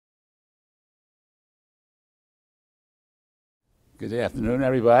Good afternoon,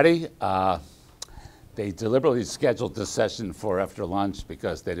 everybody. They deliberately scheduled this session for after lunch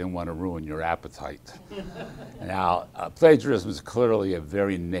because they didn't want to ruin your appetite. Now, plagiarism is clearly a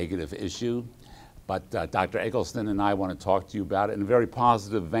very negative issue, but Dr. Egleston and I want to talk to you about it in a very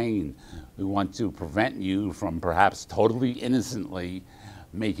positive vein. We want to prevent you from perhaps totally innocently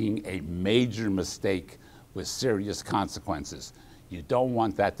making a major mistake with serious consequences. You don't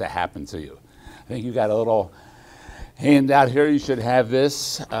want that to happen to you. I think you got a little handout here. You should have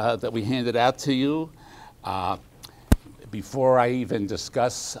this that we handed out to you. Before I even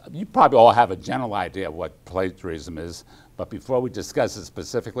discuss, you probably all have a general idea of what plagiarism is, but before we discuss it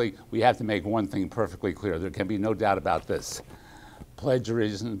specifically, we have to make one thing perfectly clear. There can be no doubt about this.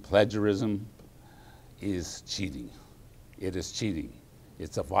 Plagiarism is cheating. It is cheating.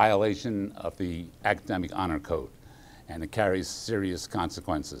 It's a violation of the academic honor code, and it carries serious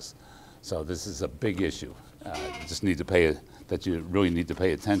consequences. So this is a big issue. You really need to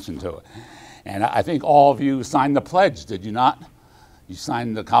pay attention to it. And I think all of you signed the pledge, did you not? You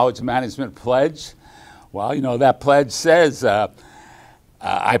signed the College Management Pledge. Well, you know, that pledge says,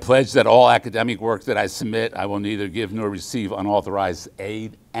 I pledge that all academic work that I submit, I will neither give nor receive unauthorized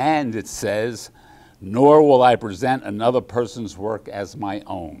aid. And it says, nor will I present another person's work as my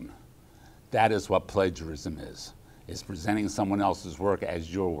own. That is what plagiarism is. It's presenting someone else's work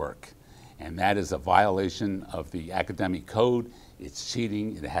as your work. And that is a violation of the academic code. It's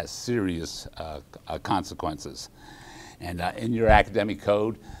cheating. It has serious consequences. And in your academic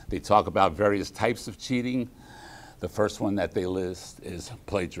code, they talk about various types of cheating. The first one that they list is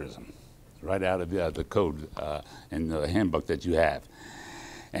plagiarism, right out of the code in the handbook that you have.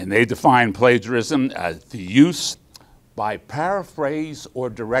 And they define plagiarism as the use by paraphrase or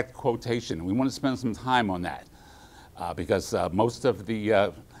direct quotation. We want to spend some time on that because most of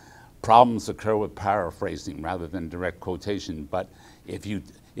the problems occur with paraphrasing rather than direct quotation. But if you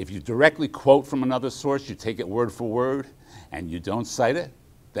directly quote from another source, you take it word for word, and you don't cite it,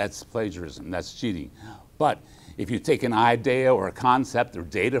 that's plagiarism, that's cheating. But if you take an idea or a concept or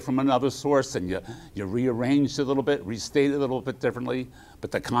data from another source and you rearrange it a little bit, restate it a little bit differently, but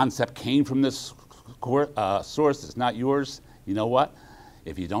the concept came from this source, it's not yours, you know what?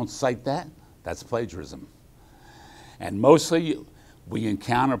 If you don't cite that, that's plagiarism. And mostly, we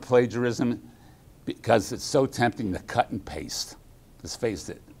encounter plagiarism because it's so tempting to cut and paste. Let's face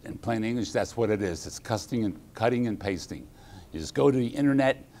it, in plain English, that's what it is. It's cutting and pasting. You just go to the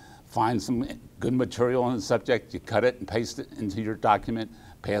internet, find some good material on the subject, you cut it and paste it into your document,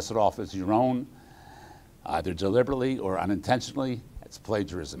 pass it off as your own, either deliberately or unintentionally. It's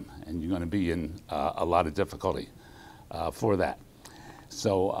plagiarism, and you're going to be in a lot of difficulty for that.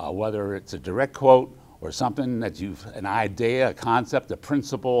 So whether it's a direct quote, or something that an idea, a concept, a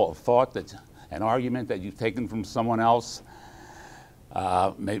principle, a thought, an argument that you've taken from someone else,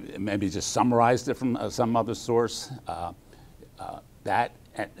 maybe just summarized it from some other source, and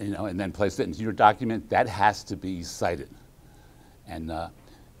then placed it into your document, that has to be cited. And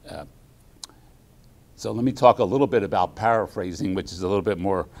so let me talk a little bit about paraphrasing, which is a little bit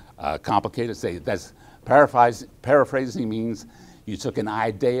more complicated. Paraphrasing means you took an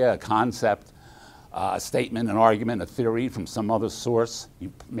idea, a concept, a statement, an argument, a theory from some other source.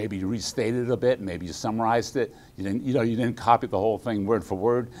 Maybe you restated it a bit, maybe you summarized it. You didn't copy the whole thing word for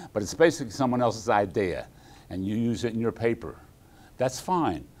word, but it's basically someone else's idea, and you use it in your paper. That's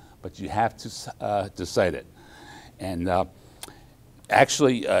fine, but you have to cite it. And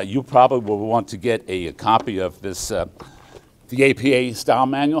actually, you probably will want to get a copy of this, the APA style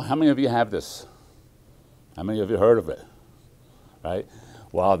manual. How many of you have this? How many of you heard of it? Right?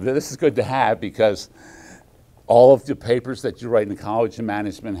 Well, this is good to have because all of the papers that you write in college and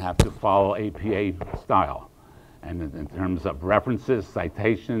management have to follow APA style. And in terms of references,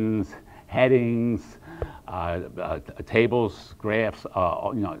 citations, headings, tables, graphs,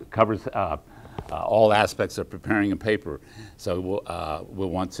 covers all aspects of preparing a paper. So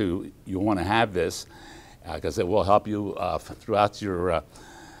you'll want to have this because it will help you throughout your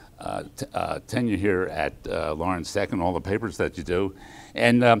tenure here at Lawrence Tech and all the papers that you do.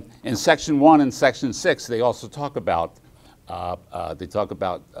 And in Section 1 and Section 6, they also talk about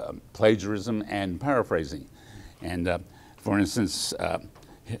plagiarism and paraphrasing. And for instance,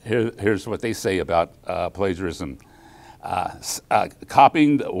 here's what they say about plagiarism: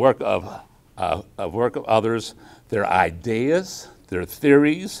 copying the work of others, their ideas, their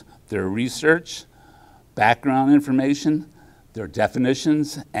theories, their research, background information, their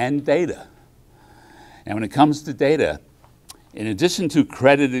definitions, and data. And when it comes to data, in addition to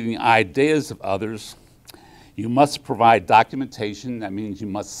crediting ideas of others, you must provide documentation. That means you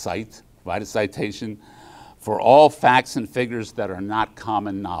must provide a citation for all facts and figures that are not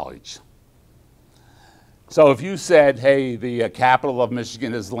common knowledge. So if you said, hey, the capital of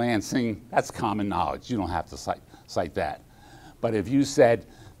Michigan is Lansing, that's common knowledge. You don't have to cite that. But if you said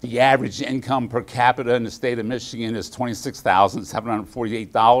the average income per capita in the state of Michigan is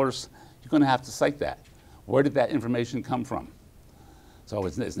 $26,748, you're going to have to cite that. Where did that information come from? So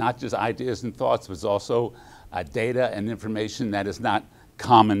it's not just ideas and thoughts, but it's also data and information that is not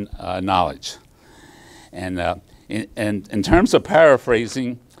common knowledge. And in terms of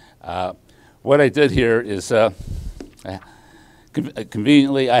paraphrasing, what I did here is,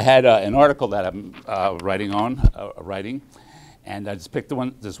 conveniently, I had an article that I'm writing, and I just picked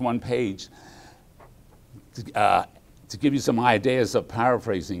this one page to give you some ideas of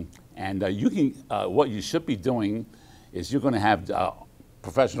paraphrasing. And what you should be doing is you're going to have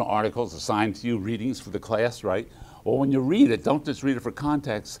professional articles assigned to you, readings for the class, right? Or when you read it, don't just read it for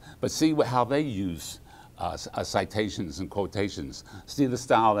context, but see how they use citations and quotations. See the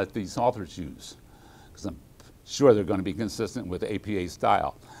style that these authors use, because I'm sure they're going to be consistent with APA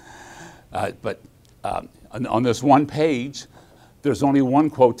style. But on this one page, there's only one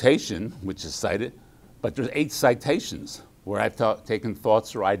quotation, which is cited, but there's 8 citations where I've taken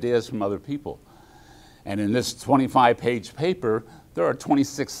thoughts or ideas from other people. And in this 25-page paper, there are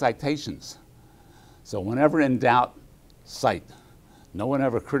 26 citations. So whenever in doubt, cite. No one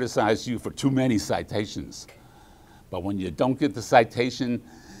ever criticized you for too many citations. But when you don't get the citation,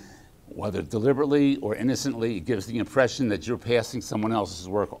 whether deliberately or innocently, it gives the impression that you're passing someone else's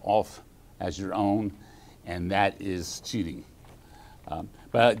work off as your own, and that is cheating.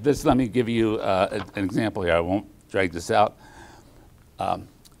 But let me give you an example here. I won't drag this out.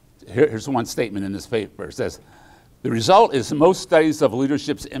 Here's one statement in this paper. It says, the result is most studies of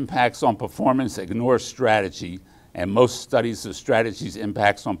leadership's impacts on performance ignore strategy, and most studies of strategy's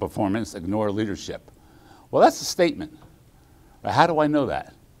impacts on performance ignore leadership. Well, that's a statement. How do I know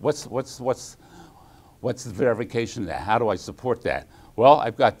that? What's the verification of that? How do I support that? Well,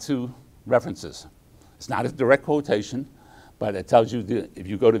 I've got 2 references. It's not a direct quotation, but it tells you that if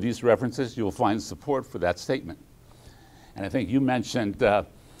you go to these references, you'll find support for that statement. And I think you mentioned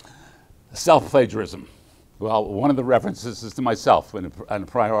self-plagiarism. Well, one of the references is to myself in a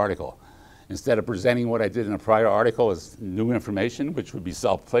prior article. Instead of presenting what I did in a prior article as new information, which would be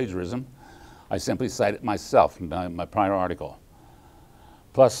self-plagiarism, I simply cited myself in my prior article.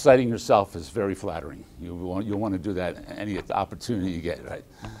 Plus, citing yourself is very flattering. You'll want to do that any opportunity you get, right?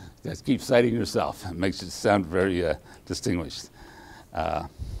 Just keep citing yourself. It makes it sound very distinguished.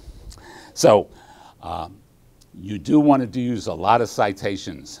 You do want to use a lot of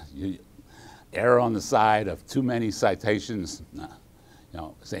citations. You err on the side of too many citations.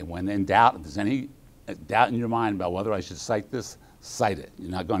 Say when in doubt, if there's any doubt in your mind about whether I should cite this, cite it.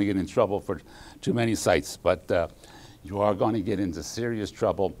 You're not going to get in trouble for too many cites, but you are going to get into serious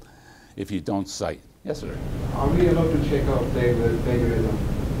trouble if you don't cite. Yes, sir? Are we allowed to check out plagiarism?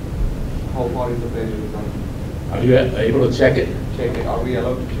 How far is the plagiarism? Are you able to check it? Check it. Are we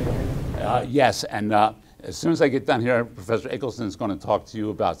allowed to check it? Yes, and as soon as I get done here, Professor Egleston is going to talk to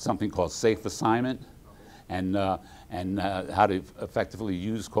you about something called safe assignment, and how to effectively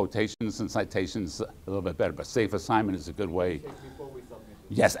use quotations and citations a little bit better. But safe assignment is a good way. Before we submit it.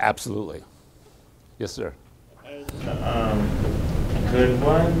 Yes, absolutely. Yes, sir. Could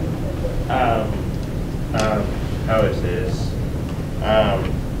one, how is this?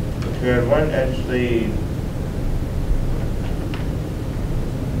 Could one actually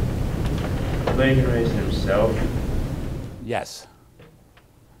plagiarize himself? Yes.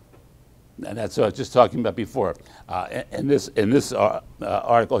 And that's what I was just talking about before. In this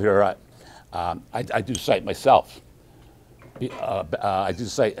article here, I do cite myself. I do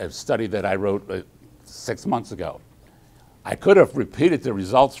cite a study that I wrote 6 months ago. I could have repeated the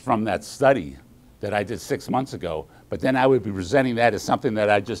results from that study that I did 6 months ago, but then I would be presenting that as something that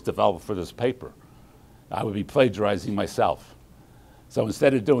I just developed for this paper. I would be plagiarizing myself. So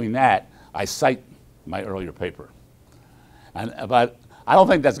instead of doing that, I cite my earlier paper. But I don't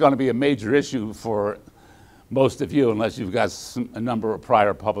think that's going to be a major issue for most of you unless you've got a number of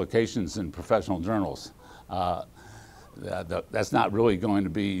prior publications in professional journals. That's not really going to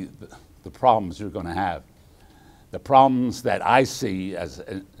be the problems you're going to have. The problems that I see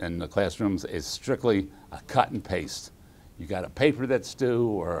in the classrooms is strictly a cut and paste. You got a paper that's due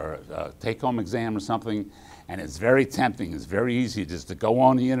or a take-home exam or something, and it's very tempting. It's very easy just to go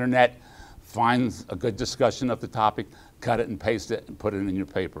on the internet, find a good discussion of the topic, cut it and paste it, and put it in your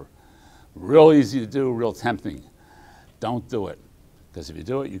paper. Real easy to do, real tempting. Don't do it, because if you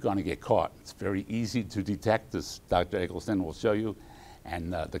do it, you're going to get caught. It's very easy to detect, as Dr. Egleston will show you,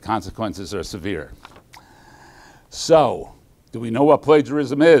 and the consequences are severe. So, do we know what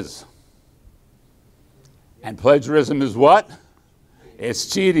plagiarism is? And plagiarism is what? It's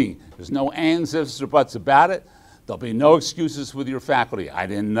cheating. There's no ands, ifs, or buts about it. There'll be no excuses with your faculty. I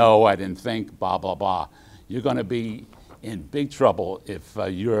didn't know, I didn't think, blah, blah, blah. You're going to be in big trouble if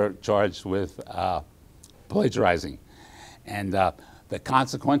you're charged with plagiarizing. And the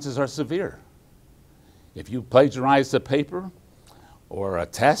consequences are severe. If you plagiarize a paper or a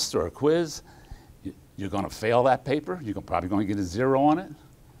test or a quiz, you're going to fail that paper. You're probably going to get a 0 on it.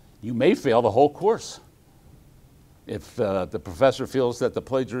 You may fail the whole course. If the professor feels that the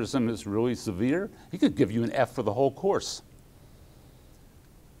plagiarism is really severe, he could give you an F for the whole course.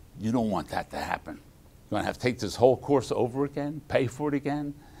 You don't want that to happen. You're going to have to take this whole course over again, pay for it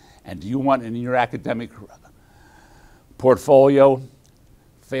again, and do you want in your academic portfolio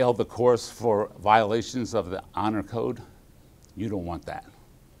fail the course for violations of the honor code? You don't want that.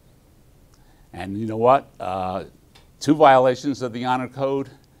 And you know what? 2 violations of the honor code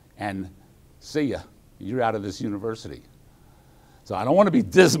and see ya. You're out of this university. So I don't want to be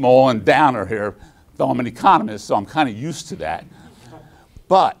dismal and downer here, though I'm an economist, so I'm kind of used to that.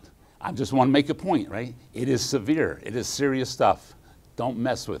 But I just want to make a point, right? It is severe. It is serious stuff. Don't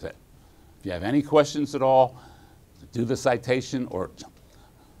mess with it. If you have any questions at all, do the citation, or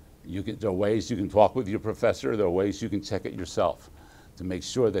there are ways you can talk with your professor. There are ways you can check it yourself to make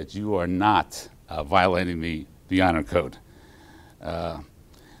sure that you are not violating the honor code.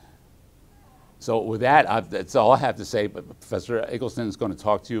 So with that, that's all I have to say, but Professor Egleston is going to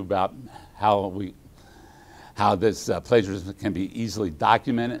talk to you about how this plagiarism can be easily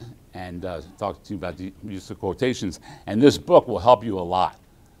documented, and talk to you about the use of quotations. And this book will help you a lot.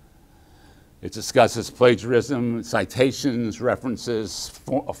 It discusses plagiarism, citations, references,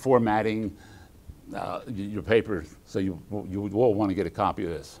 formatting your paper, so you will want to get a copy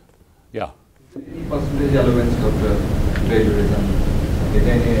of this. Yeah? Any percentage elements of the plagiarism, is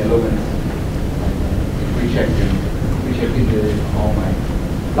there any elements? We checked in all my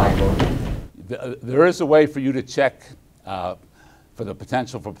blackboard. There is a way for you to check for the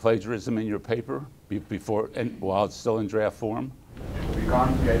potential for plagiarism in your paper before, while it's still in draft form. We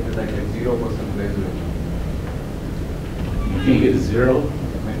can't get to like a 0% plagiarism. You can't get a 0?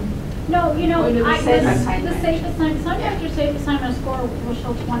 No, you know, the safe assignment, sometimes your safe assignment score will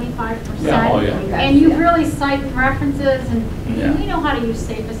show 25%. Yeah, oh yeah. And you really cite references, and Yeah. we know how to use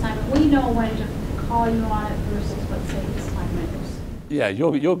safe assignment. We know when to call you on it versus what safe assignment is. Yeah,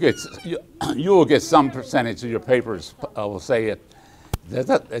 you will get some percentage of your papers will say it.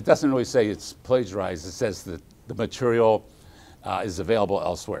 It doesn't really say it's plagiarized. It says that the material is available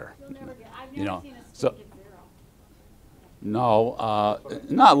elsewhere. You'll never get, I've You never know, seen a so- student get 0. No,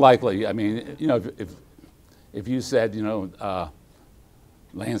 not likely. I mean, you know, if you said, you know,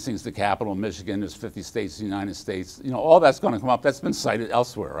 Lansing's the capital of Michigan, there's 50 states in the United States, you know, all that's going to come up. That's been cited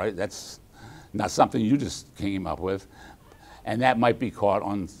elsewhere, right? That's not something you just came up with. And that might be caught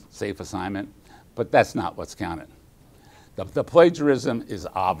on safe assignment, but that's not what's counted. The plagiarism is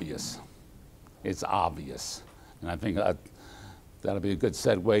obvious. It's obvious. And I think that'll be a good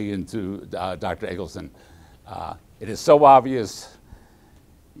segue into Dr. Egleston. It is so obvious,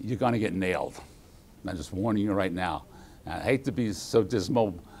 you're going to get nailed. I'm just warning you right now. And I hate to be so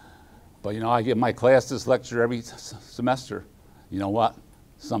dismal, but you know, I give my class this lecture every semester. You know what?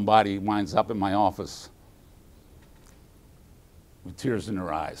 Somebody winds up in my office with tears in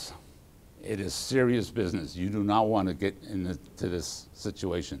their eyes. It is serious business. You do not want to get into this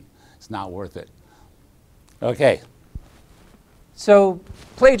situation. It's not worth it. Okay. So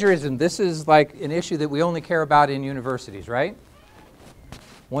plagiarism, this is like an issue that we only care about in universities, right?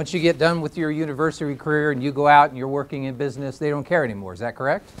 Once you get done with your university career and you go out and you're working in business, they don't care anymore. Is that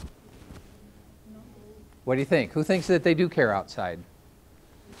correct? No. What do you think? Who thinks that they do care outside?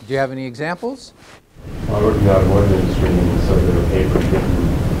 Do you have any examples? Well, I work in the automotive industry, and so there are papers written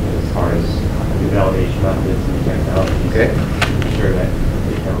as far as the validation methods and technologies. Okay. To be sure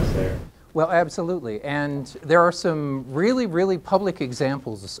that it counts there. Well, absolutely. And there are some really, really public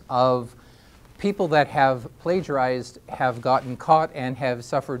examples of people that have plagiarized, have gotten caught, and have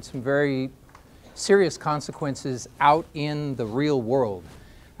suffered some very serious consequences out in the real world.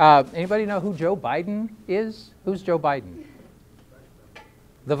 Anybody know who Joe Biden is? Who's Joe Biden?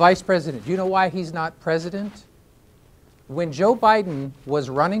 The vice president. Do you know why he's not president? When Joe Biden was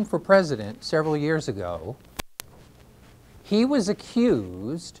running for president several years ago, he was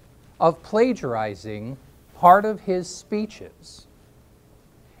accused of plagiarizing part of his speeches.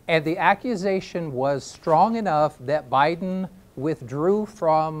 And the accusation was strong enough that Biden withdrew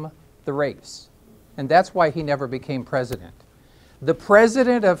from the race. And that's why he never became president. The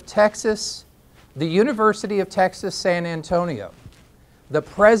president of Texas The University of Texas, San Antonio, the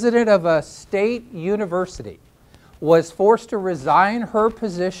president of a state university, was forced to resign her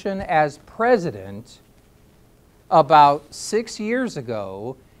position as president about 6 years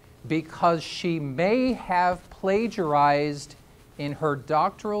ago because she may have plagiarized in her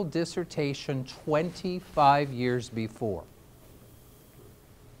doctoral dissertation 25 years before.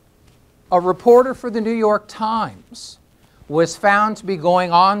 A reporter for the New York Times was found to be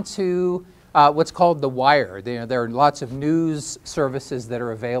going on to what's called The Wire. There are lots of news services that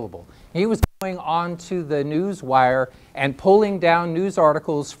are available. He was going on to the news wire and pulling down news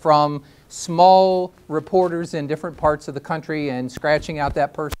articles from small reporters in different parts of the country and scratching out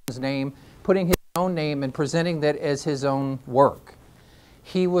that person's name, putting his own name and presenting that as his own work.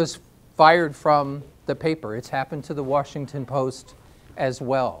 He was fired from the paper. It's happened to the Washington Post as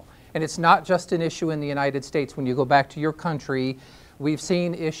well. And it's not just an issue in the United States. When you go back to your country, we've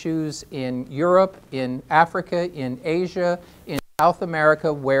seen issues in Europe, in Africa, in Asia, in South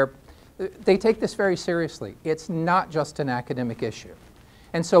America, where they take this very seriously. It's not just an academic issue.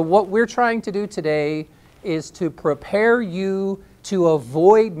 And so what we're trying to do today is to prepare you to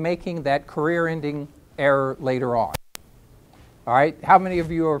avoid making that career-ending error later on. All right? How many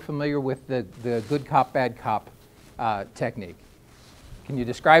of you are familiar with the good cop, bad cop technique? Can you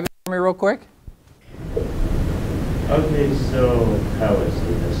describe it for me real quick? Okay, so how is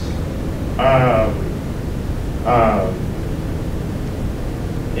this?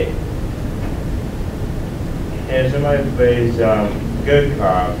 If somebody plays good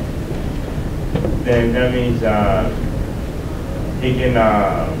cop, then that means he can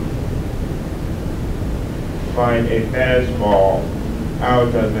find a fastball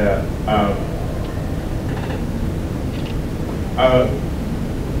out of the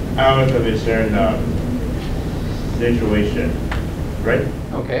out of a certain situation, right?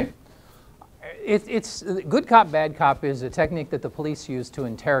 Okay. It's good cop, bad cop is a technique that the police use to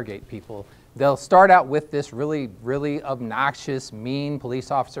interrogate people. They'll start out with this really, really obnoxious, mean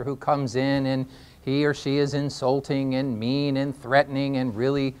police officer who comes in and he or she is insulting and mean and threatening and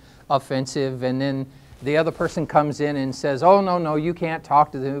really offensive, and then the other person comes in and says, oh, no, you can't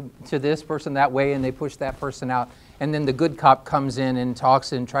talk to this person that way, and they push that person out. And then the good cop comes in and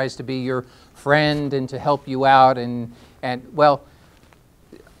talks and tries to be your friend and to help you out. And well,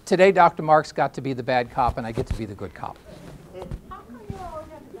 today Dr. Marx got to be the bad cop and I get to be the good cop. How come you always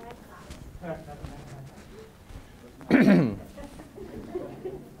have the bad cops?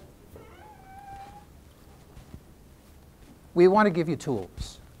 We want to give you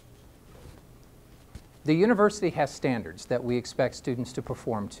tools. The university has standards that we expect students to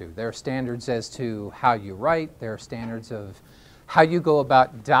perform to. There are standards as to how you write. There are standards of how you go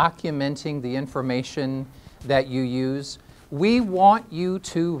about documenting the information that you use. We want you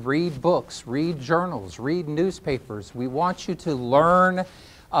to read books, read journals, read newspapers. We want you to learn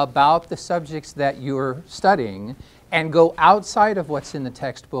about the subjects that you're studying and go outside of what's in the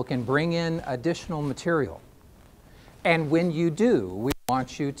textbook and bring in additional material. And when you do, we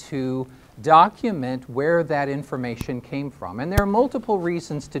want you to document where that information came from. And there are multiple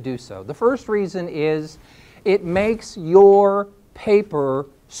reasons to do so. The first reason is it makes your paper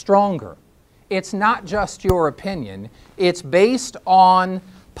stronger. It's not just your opinion. It's based on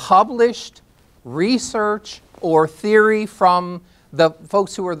published research or theory from the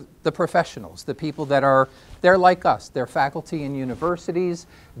folks who are the professionals, the people that they're like us. They're faculty in universities.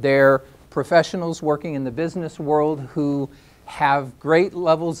 They're professionals working in the business world who have great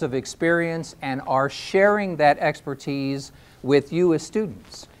levels of experience and are sharing that expertise with you as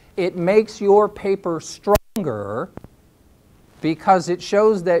students. It makes your paper stronger because it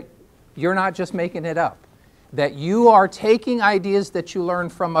shows that you're not just making it up, that you are taking ideas that you learn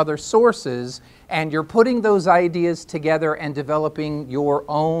from other sources and you're putting those ideas together and developing your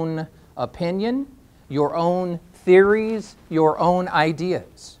own opinion, your own theories, your own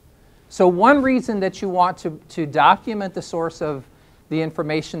ideas. So one reason that you want to document the source of the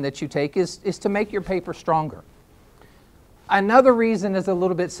information that you take is to make your paper stronger. Another reason is a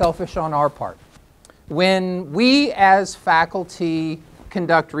little bit selfish on our part. When we as faculty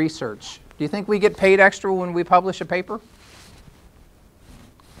conduct research, do you think we get paid extra when we publish a paper?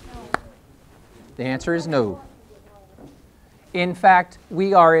 No. The answer is no. In fact,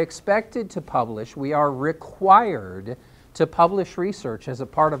 we are expected to publish, we are required to publish research as a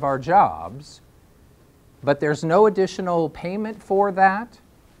part of our jobs, but there's no additional payment for that.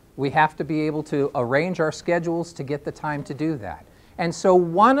 We have to be able to arrange our schedules to get the time to do that. And so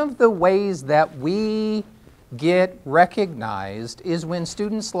one of the ways that we get recognized is when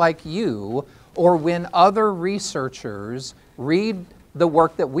students like you or when other researchers read the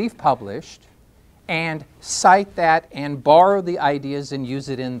work that we've published and cite that and borrow the ideas and use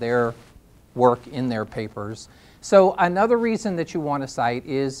it in their work, in their papers. So another reason that you want to cite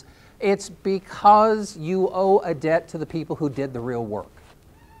is it's because you owe a debt to the people who did the real work.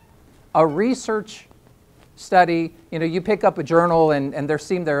 A research study, you know, you pick up a journal and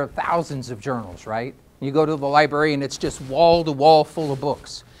there are thousands of journals, right? You go to the library and it's just wall to wall full of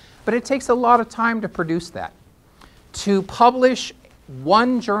books. But it takes a lot of time to produce that. To publish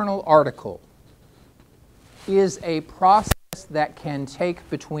one journal article is a process that can take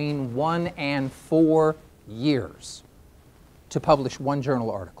between 1 and 4 years to publish one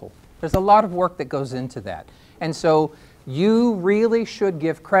journal article. There's a lot of work that goes into that. And so you really should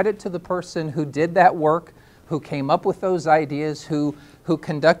give credit to the person who did that work, who came up with those ideas, who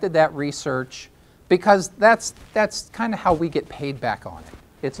conducted that research, because that's kind of how we get paid back on it.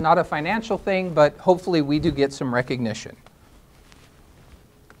 It's not a financial thing, but hopefully we do get some recognition.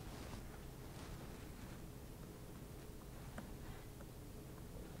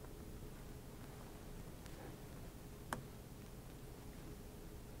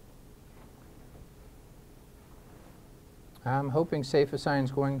 I'm hoping Safe Assign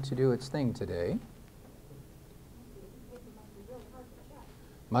is going to do its thing today.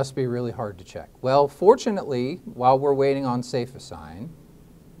 Must be really hard to check. Well, fortunately, while we're waiting on Safe Assign,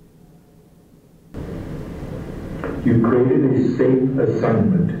 you created a safe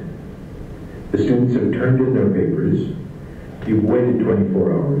assignment. The students have turned in their papers. You've waited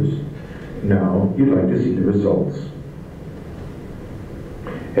 24 hours. Now you'd like to see the results.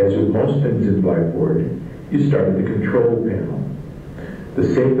 As with most things in Blackboard, you start at the control panel. The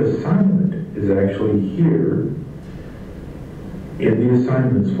safe assignment is actually here in the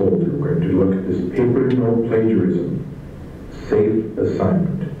assignments folder. We're going to look at this paper no plagiarism, safe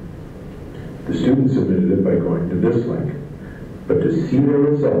assignment. The student submitted it by going to this link. But to see their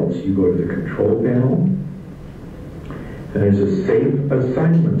results, you go to the control panel, and there's a safe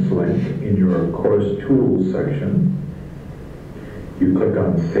assignments link in your course tools section. You click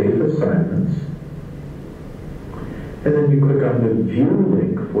on safe assignments, and then you click on the view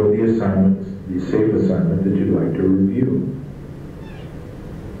link for the assignments, the safe assignment that you'd like to review.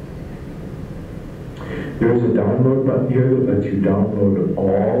 There is a download button here that lets you download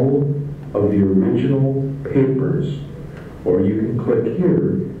all of the original papers, or you can click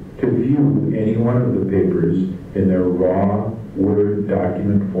here to view any one of the papers in their raw Word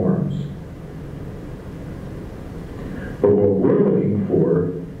document forms. But what we're looking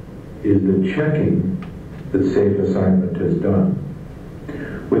for is the checking that Safe Assignment has done.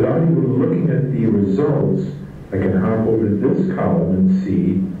 Without even looking at the results, I can hop over to this column and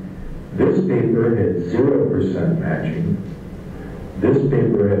see this paper had 0% matching, this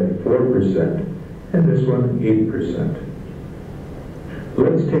paper had 4%, and this one 8%.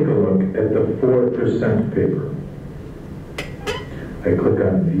 Let's take a look at the 4% paper. I click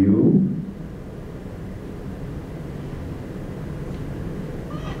on View.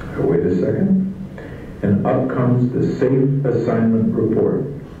 I wait a second. And up comes the Safe Assignment Report.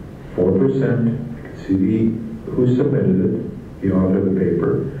 4%, I can see who submitted it, the author of the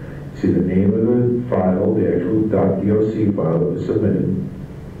paper, see the name of the file, the actual .doc file that was submitted.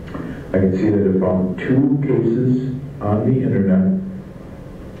 I can see that it found 2 cases on the internet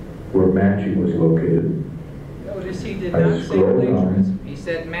where matching was located. Notice he did not say plagiarism. He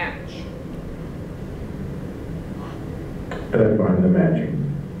said match. And I find the matching.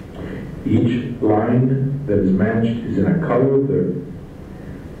 Each line that is matched is in a color that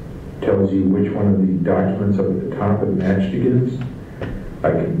tells you which one of the documents up at the top it matched against.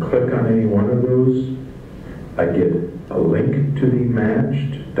 I can click on any one of those. I get a link to the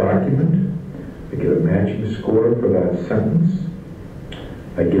matched document. I get a matching score for that sentence.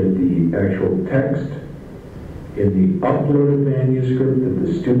 I get the actual text in the uploaded manuscript that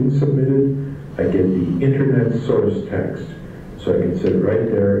the student submitted. I get the internet source text. So I can sit right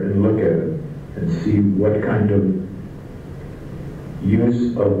there and look at it and see what kind of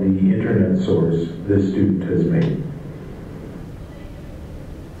use of the internet source this student has made.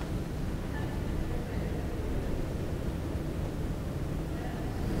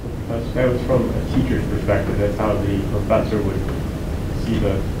 That was from a teacher's perspective. That's how the professor would see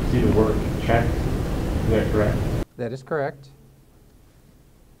the work checked. Is that correct? That is correct.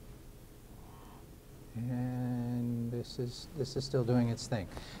 And this is still doing its thing.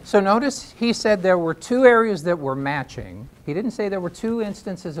 So notice he said there were 2 areas that were matching. He didn't say there were 2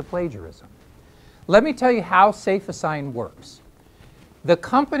 instances of plagiarism. Let me tell you how Safe Assign works. The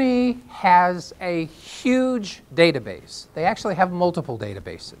company has a huge database. They actually have multiple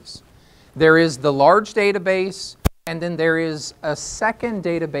databases. There is the large database, and then there is a second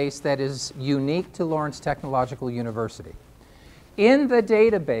database that is unique to Lawrence Technological University. In the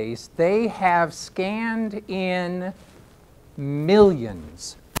database, they have scanned in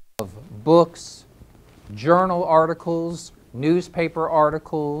millions of books, journal articles, newspaper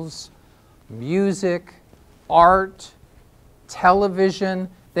articles, music, art, television.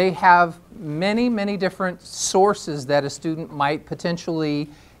 They have many, many different sources that a student might potentially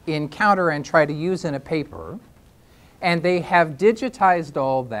encounter and try to use in a paper. And they have digitized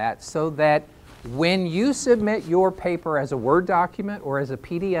all that so that when you submit your paper as a Word document or as a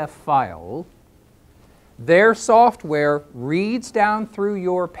PDF file, their software reads down through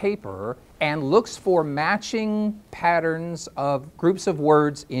your paper and looks for matching patterns of groups of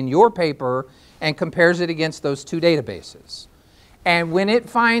words in your paper and compares it against those two databases. And when it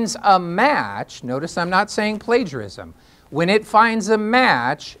finds a match, notice I'm not saying plagiarism, when it finds a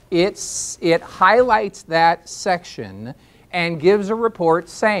match, it highlights that section and gives a report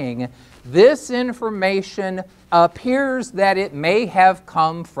saying, this information appears that it may have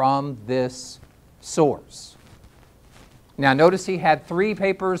come from this source. Now notice he had 3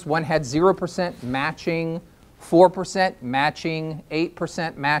 papers. One had 0% matching, 4% matching,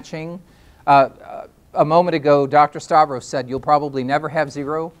 8% matching. A moment ago, Dr. Stavros said you'll probably never have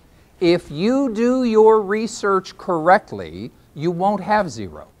 0. If you do your research correctly, you won't have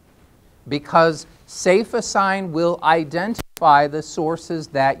 0, because SafeAssign will identify the sources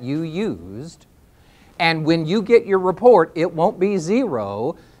that you used, and when you get your report, it won't be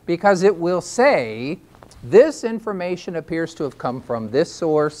 0, because it will say, this information appears to have come from this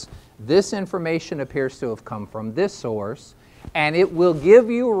source, this information appears to have come from this source, and it will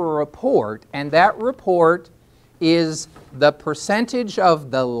give you a report, and that report is the percentage of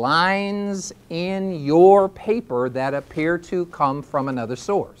the lines in your paper that appear to come from another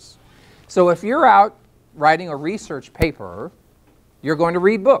source. So if you're out writing a research paper, you're going to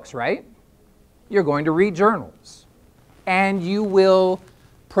read books, right? You're going to read journals. And you will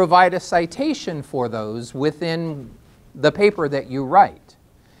provide a citation for those within the paper that you write.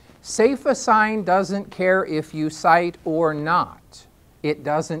 SafeAssign doesn't care if you cite or not. It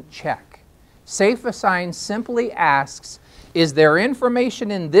doesn't check. SafeAssign simply asks, is there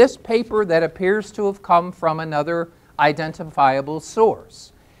information in this paper that appears to have come from another identifiable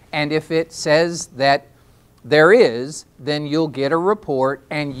source? And if it says that there is, then you'll get a report,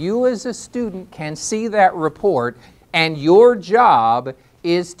 and you as a student can see that report, and your job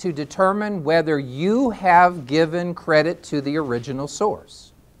is to determine whether you have given credit to the original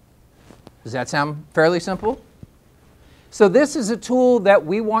source. Does that sound fairly simple? So this is a tool that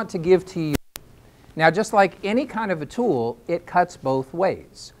we want to give to you. Now, just like any kind of a tool, it cuts both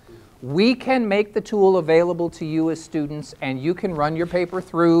ways. We can make the tool available to you as students, and you can run your paper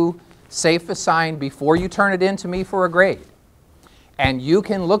through SafeAssign before you turn it in to me for a grade. And you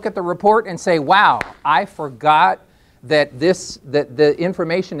can look at the report and say, wow, I forgot that the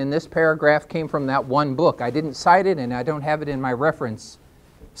information in this paragraph came from that one book. I didn't cite it, and I don't have it in my reference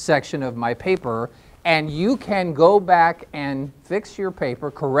section of my paper. And you can go back and fix your paper,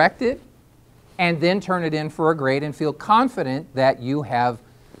 correct it, and then turn it in for a grade and feel confident that you have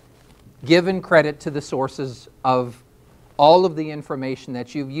given credit to the sources of all of the information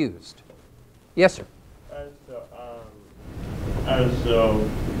that you've used. Yes, sir? So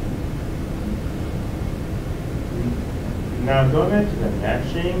now going back to the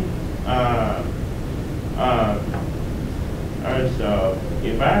matching, so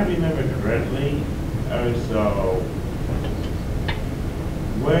if I remember correctly, so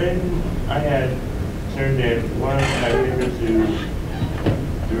when I had turned in one of my papers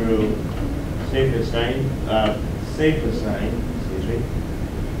through SafeAssign, excuse me,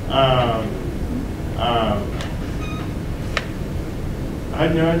 I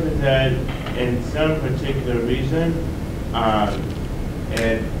noticed that in some particular reason,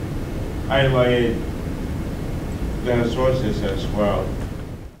 it highlighted the sources as well.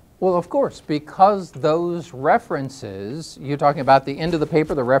 Well, of course, because those references, you're talking about the end of the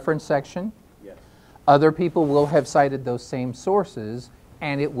paper, the reference section? Yes. Other people will have cited those same sources,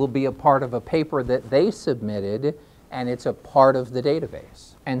 and it will be a part of a paper that they submitted, and it's a part of the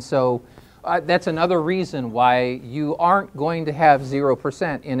database. And so that's another reason why you aren't going to have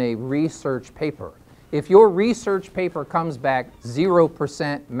 0% in a research paper. If your research paper comes back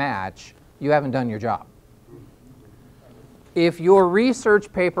 0% match, you haven't done your job. If your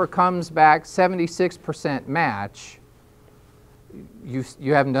research paper comes back 76% match, you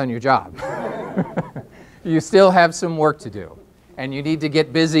haven't done your job. You still have some work to do. And you need to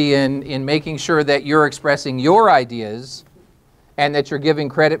get busy in making sure that you're expressing your ideas and that you're giving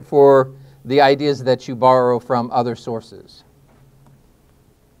credit for the ideas that you borrow from other sources.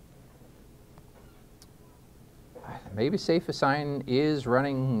 Maybe Safe Assign is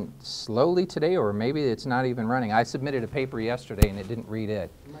running slowly today, or maybe it's not even running. I submitted a paper yesterday and it didn't read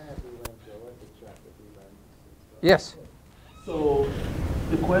it. Yes? So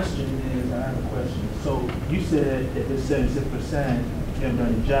the question is, I have a question. So you said if it's 76%, you haven't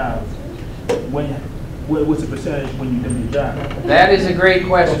done your job. What's the percentage when you've done your job? That is a great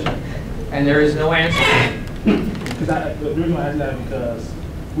question, and there is no answer. Because the reason why I ask that because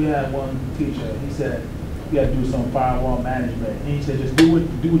we had one teacher. He said you got to do some firewall management, and he said just do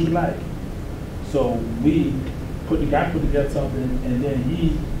what you like. So we put together something, and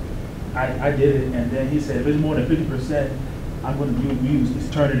then I did it, and then he said if it's more than 50%, I'm going to use.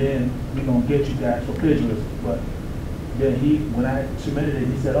 Just turn it in. We're going to get you guys for plagiarism. But then when I submitted it,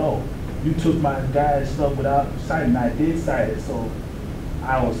 he said, "Oh, you took my guy's stuff without citing." I did cite it, so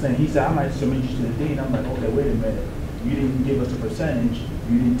I was saying. He said, "I might submit you to the dean." I'm like, "Okay, wait a minute. You didn't give us a percentage.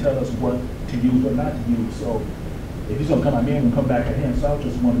 You didn't tell us what to use or not to use. So if he's going to come at me, I'm going to come back at him. So I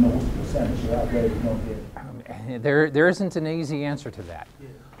just want to know what's the percentage so I ready to get it." There isn't an easy answer to that.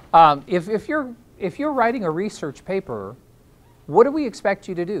 Yeah. If you're writing a research paper, what do we expect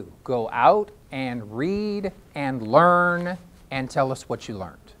you to do? Go out and read and learn and tell us what you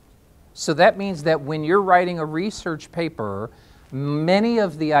learned. So that means that when you're writing a research paper, many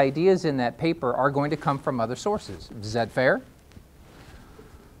of the ideas in that paper are going to come from other sources. Is that fair?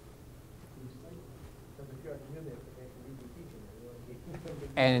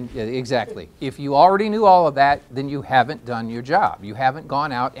 And exactly. If you already knew all of that, then you haven't done your job. You haven't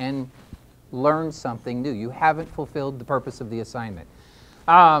gone out and learned something new. You haven't fulfilled the purpose of the assignment.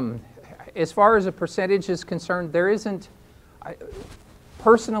 As far as a percentage is concerned, there isn't,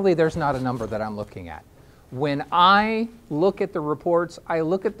 personally, there's not a number that I'm looking at. When I look at the reports, I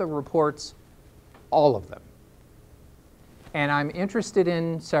look at the reports, all of them. And I'm interested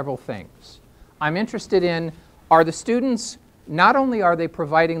in several things. I'm interested in, are the students, not only are they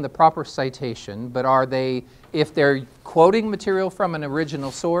providing the proper citation, but are they, if they're quoting material from an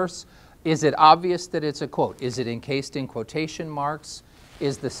original source, is it obvious that it's a quote? Is it encased in quotation marks?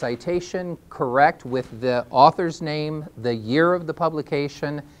 Is the citation correct with the author's name, the year of the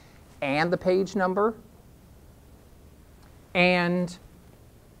publication, and the page number? And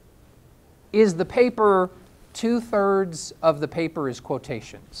is the paper, 2/3 of the paper is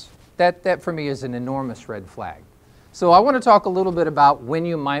quotations? That for me is an enormous red flag. So I want to talk a little bit about when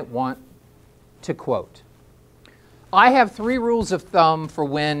you might want to quote. I have 3 rules of thumb for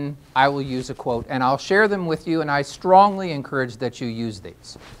when I will use a quote, and I'll share them with you, and I strongly encourage that you use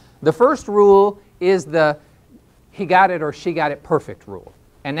these. The first rule is the he got it or she got it perfect rule.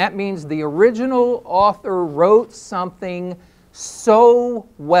 And that means the original author wrote something so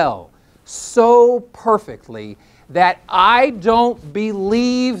well, so perfectly, that I don't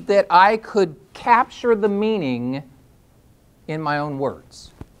believe that I could capture the meaning in my own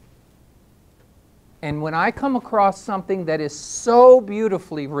words. And when I come across something that is so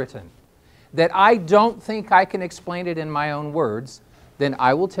beautifully written that I don't think I can explain it in my own words, then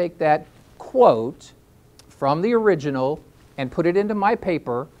I will take that quote from the original and put it into my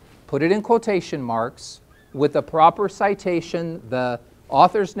paper, put it in quotation marks with the proper citation, the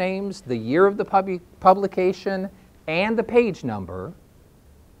author's names, the year of the publication, and the page number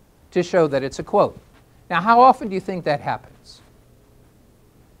to show that it's a quote. Now, how often do you think that happens?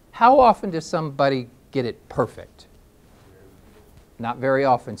 How often does somebody get it perfect? Not very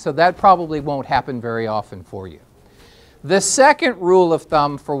often. So that probably won't happen very often for you. The second rule of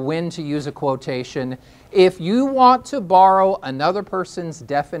thumb for when to use a quotation, if you want to borrow another person's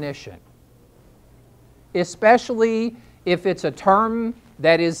definition, especially if it's a term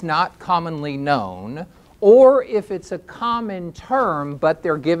that is not commonly known, or if it's a common term but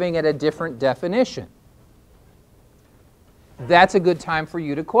they're giving it a different definition, that's a good time for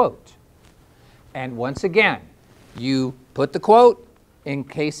you to quote. And once again, you put the quote,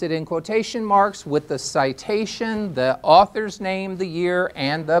 encase it in quotation marks with the citation, the author's name, the year,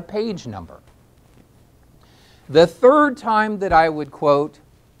 and the page number. The third time that I would quote,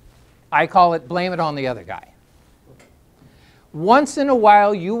 I call it blame it on the other guy. Once in a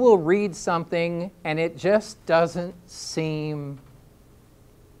while, you will read something and it just doesn't seem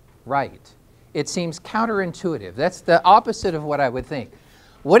right. It seems counterintuitive. That's the opposite of what I would think.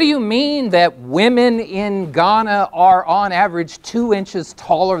 What do you mean that women in Ghana are on average 2 inches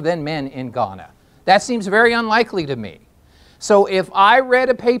taller than men in Ghana? That seems very unlikely to me. So if I read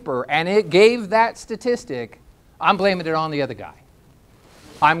a paper and it gave that statistic, I'm blaming it on the other guy.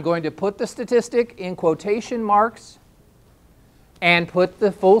 I'm going to put the statistic in quotation marks, and put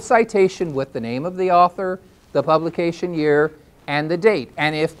the full citation with the name of the author, the publication year, and the date.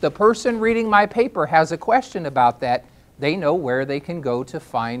 And if the person reading my paper has a question about that, they know where they can go to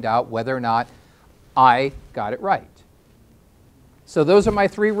find out whether or not I got it right. So those are my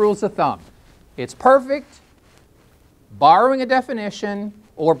 3 rules of thumb. It's perfect, borrowing a definition,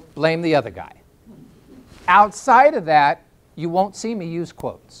 or blame the other guy. Outside of that, you won't see me use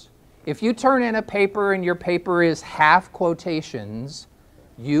quotes. If you turn in a paper and your paper is half quotations,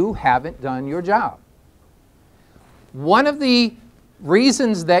 you haven't done your job. One of the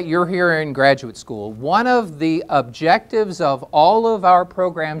reasons that you're here in graduate school, one of the objectives of all of our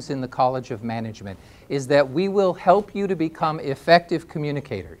programs in the College of Management is that we will help you to become effective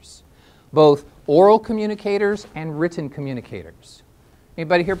communicators, both oral communicators and written communicators.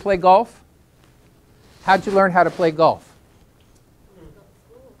 Anybody here play golf? How'd you learn how to play golf?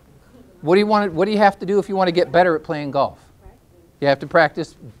 What do you have to do if you want to get better at playing golf? You have to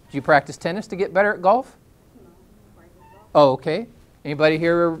practice. Do you practice tennis to get better at golf? Oh, okay. Anybody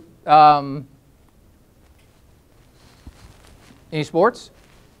here, any sports?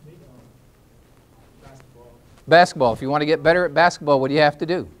 Basketball. If you want to get better at basketball, what do you have to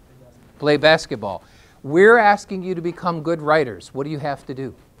do? Play basketball. We're asking you to become good writers. What do you have to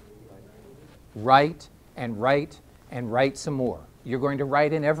do? Write and write and write some more. You're going to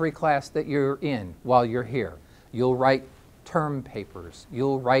write in every class that you're in while you're here. You'll write term papers.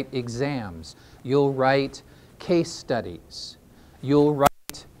 You'll write exams. You'll write case studies. You'll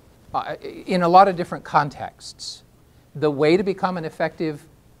write in a lot of different contexts. The way to become an effective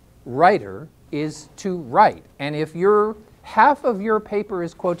writer is to write. And if half of your paper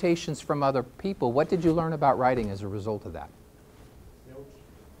is quotations from other people, what did you learn about writing as a result of that?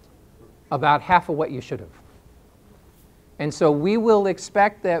 About half of what you should have. And so we will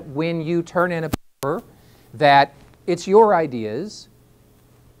expect that when you turn in a paper, that it's your ideas,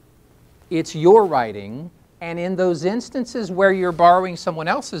 it's your writing, and in those instances where you're borrowing someone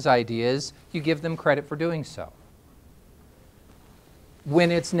else's ideas, you give them credit for doing so.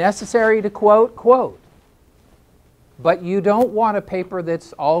 When it's necessary to quote, quote. But you don't want a paper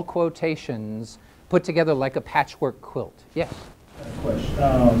that's all quotations put together like a patchwork quilt. Yes?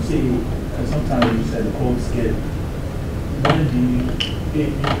 Question. See, sometimes you said the quotes get, when do you,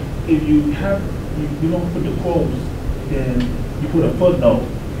 if you don't put the quotes, then you put a footnote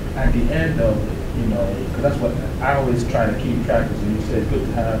at the end of it, because that's what I always try to keep track of. So you said good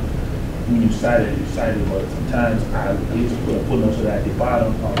to have, when you cite it, but sometimes I used to put a footnote so that at the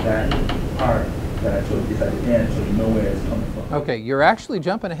bottom of that part that I took is at the end, so you know where it's coming from. Okay, you're actually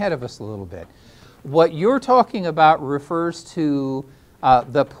jumping ahead of us a little bit. What you're talking about refers to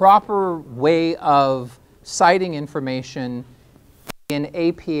the proper way of citing information in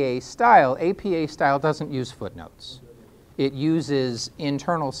APA style. APA style doesn't use footnotes. It uses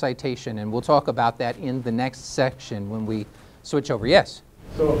internal citation, and we'll talk about that in the next section when we switch over. Yes?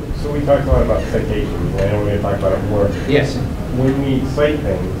 So we talked a lot about citations, and I know we're going to talk about it more. Yes. When we cite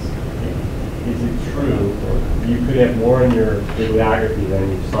things, is it true, or you could have more in your bibliography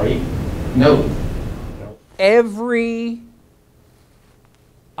than you cite? No. Every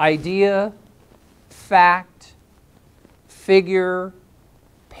idea, fact, figure,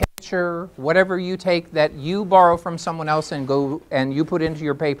 picture, whatever you take that you borrow from someone else and go and you put into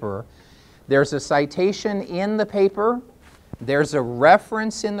your paper, there's a citation in the paper, there's a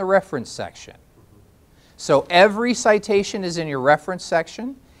reference in the reference section. So every citation is in your reference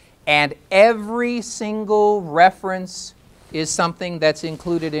section, and every single reference is something that's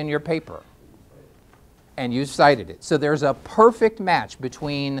included in your paper. And you cited it. So there's a perfect match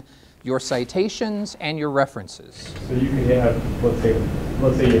between your citations and your references. So you could have, let's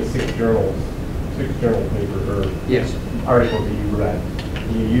say you have six journal papers or yes. articles that you read.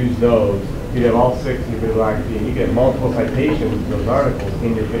 And you use those. You have all six in your bibliography, and you get multiple citations of those articles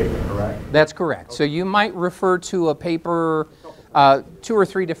in your paper, correct? That's correct. So you might refer to a paper 2 or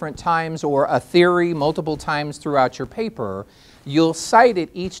 3 different times, or a theory multiple times throughout your paper. You'll cite it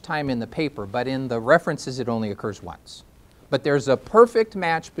each time in the paper, but in the references it only occurs once. But there's a perfect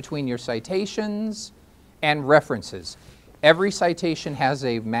match between your citations and references. Every citation has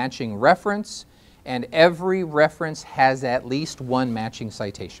a matching reference, and every reference has at least one matching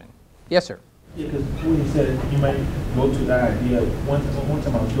citation. Yes, sir? Yeah, because when you said you might go to that idea, one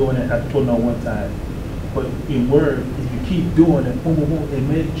time I was doing it, I put it on one time. But in Word, if you keep doing it, boom, boom, boom, it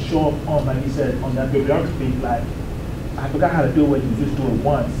may show up on, like you said, on that bibliography, like, I forgot how to do it, you just do it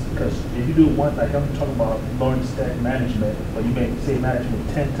once. Because if you do it once, like I'm talking about Lawrence Tech management, but you may say management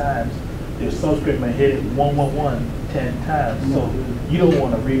 10 times, your subscript may hit it 111 10 times. So you don't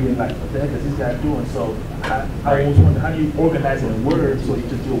want to read it like, what the heck is this guy doing? So I always wonder, how do you organize it in words so you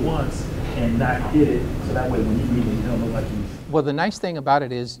just do it once and not hit it, so that way when you read it, you don't look like you. Well, the nice thing about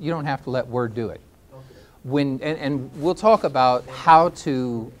it is you don't have to let Word do it. And we'll talk about how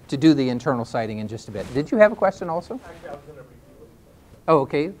to do the internal citing in just a bit. Did you have a question also? Oh,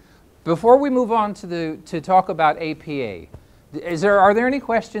 okay. Before we move on to talk about APA, are there any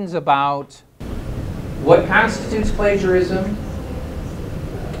questions about what constitutes plagiarism?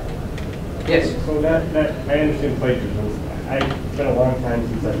 Yes. So that I understand plagiarism. It's been a long time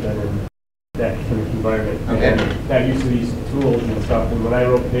since I've been in that academic environment. Okay. And got used to these tools and stuff. And when I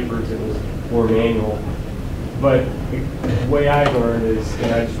wrote papers, it was more manual. But the way I learned is,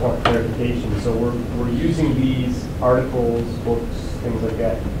 and I just want clarification. So we're using these articles, books, things like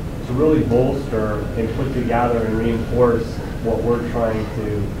that, to really bolster and put together and reinforce what we're trying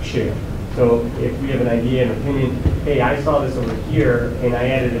to share. So if we have an idea and opinion, hey, I saw this over here, and I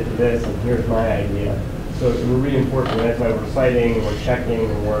added it to this, and here's my idea. So we're reinforcing. That's why we're citing, and we're checking,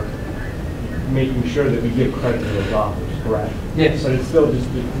 and we're making sure that we give credit to those authors, correct? Yes. But it's still just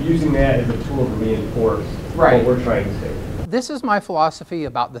using that as a tool to reinforce Right. what we're trying to say. This is my philosophy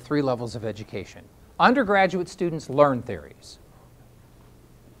about the 3 levels of education. Undergraduate students learn theories.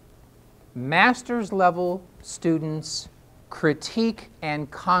 Master's level students critique and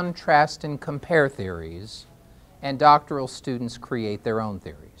contrast and compare theories, and doctoral students create their own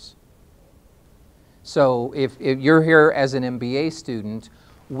theories. So if you're here as an MBA student,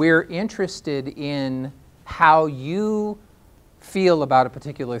 we're interested in how you feel about a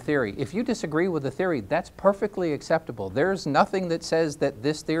particular theory. If you disagree with the theory, that's perfectly acceptable. There's nothing that says that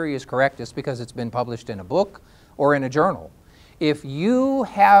this theory is correct just because it's been published in a book or in a journal. If you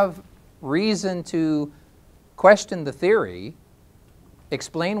have reason to question the theory,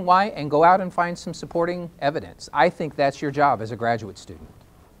 explain why, and go out and find some supporting evidence. I think that's your job as a graduate student.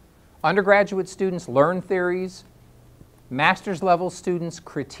 Undergraduate students learn theories. Master's level students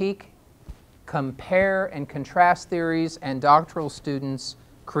critique, compare and contrast theories, and doctoral students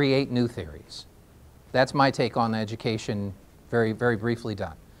create new theories. That's my take on education, very, very briefly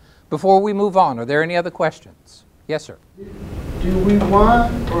done. Before we move on, are there any other questions? Yes, sir. Do we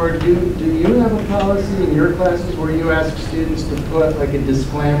want, or do you have a policy in your classes where you ask students to put like a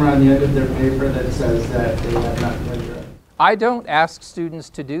disclaimer on the end of their paper that says that they have not plagiarized? I don't ask students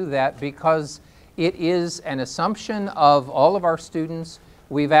to do that because it is an assumption of all of our students.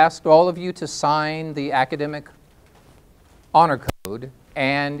 We've asked all of you to sign the academic honor code,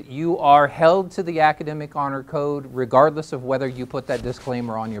 and you are held to the academic honor code regardless of whether you put that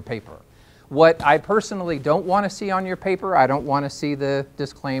disclaimer on your paper. What I personally don't want to see on your paper, I don't want to see the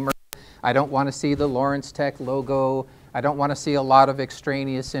disclaimer, I don't want to see the Lawrence Tech logo, I don't want to see a lot of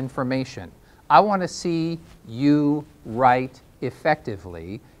extraneous information. I want to see you write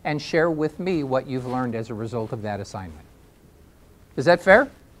effectively and share with me what you've learned as a result of that assignment. Is that fair?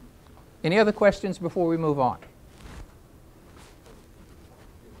 Any other questions before we move on?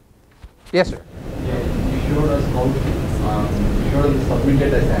 Yes, sir. Yeah, you showed us how you showed us the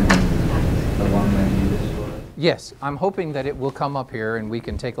submitted assignment. The one that you just showed us. Yes, I'm hoping that it will come up here and we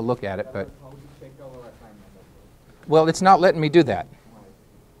can take a look at it, but How to check our assignment? well, it's not letting me do that.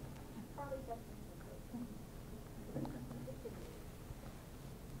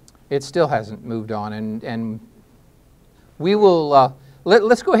 It still hasn't moved on, and we will,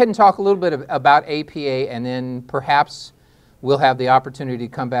 let's go ahead and talk a little bit about APA, and then perhaps we'll have the opportunity to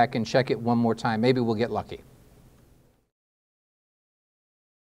come back and check it one more time. Maybe we'll get lucky.